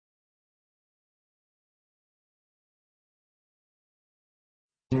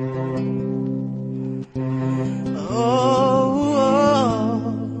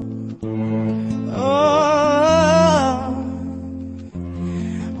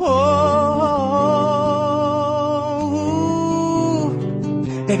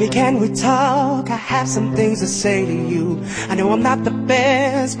Baby, can we talk? I have some things to say to you. I know I'm not the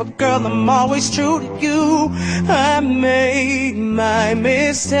best, but girl, I'm always true to you. I made my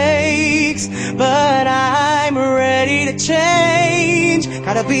mistakes, but I'm ready to change.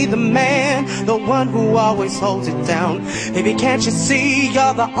 Gotta be the man, the one who always holds it down. Baby, can't you see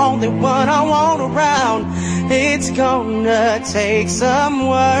you're the only one I want around? It's gonna take some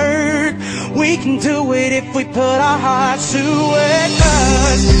work. We can do it if we put our hearts to it.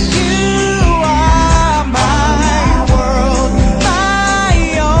 'Cause you are my world,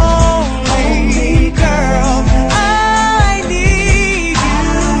 my only girl. I need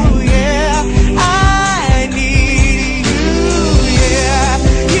you, yeah. I need you, yeah.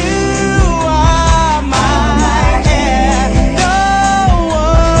 You are my air, no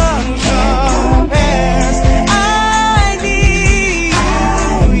one compares. I need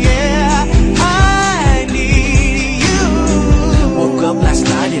you, yeah. I need you. Woke up last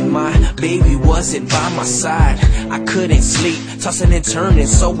night and my baby wasn't by my side. I couldn't sleep, tossing and turning,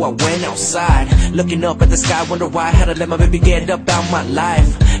 so I went outside. Looking up at the sky, wonder why I had to let my baby get up out my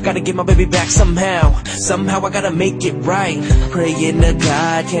life. Gotta get my baby back somehow, somehow I gotta make it right. Praying to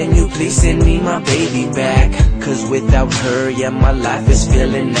God, can you please send me my baby back? 'Cause without her, yeah, my life is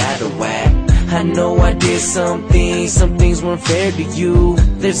feeling out of whack. I know I did some things weren't fair to you.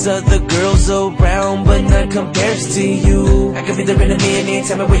 There's other girls around, but none compares to you. I could be there in a minute,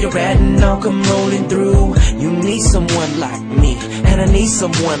 tell me where you're at and I'll come rolling through. You need someone like me, and I need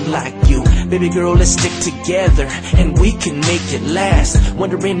someone like you. Baby girl, let's stick together, and we can make it last.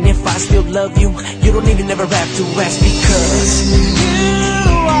 Wondering if I still love you, you don't even ever have to ask. Because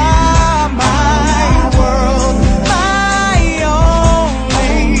You are my world, my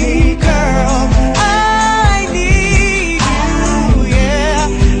only girl. I need you, yeah.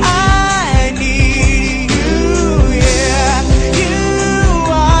 I need you, yeah. You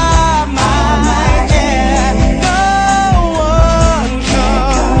are my air, no one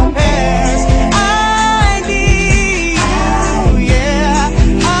compares. I need you, yeah.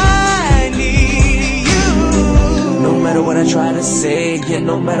 I need you. no matter what I try to say, yeah,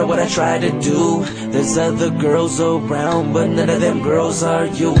 no matter what I try to do, there's other girls around, but none of them girls are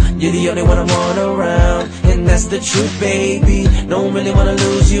you. You're the only one I want around, and that's the truth, baby. Don't really wanna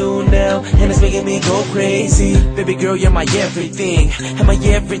lose you now, and it's making me go crazy. Baby girl, you're my everything, and my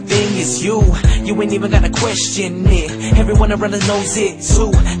everything is you. You ain't even gotta question it, everyone around us knows it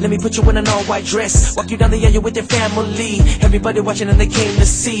too. Let me put you in an all-white dress, walk you down the aisle with your family. Everybody watching and they came to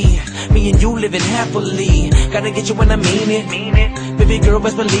see me and you living happily. Gotta get you when I mean it. Baby girl,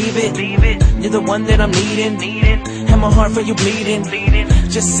 best believe it. You're the one that I'm needing, and my heart for you bleeding.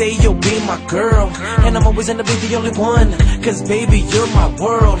 Just say you'll be my girl, and I'm always gonna be the only one. 'Cause baby, you're my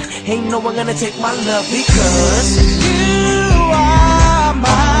world, ain't no one gonna take my love. Because You are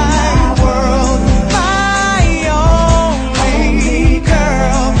my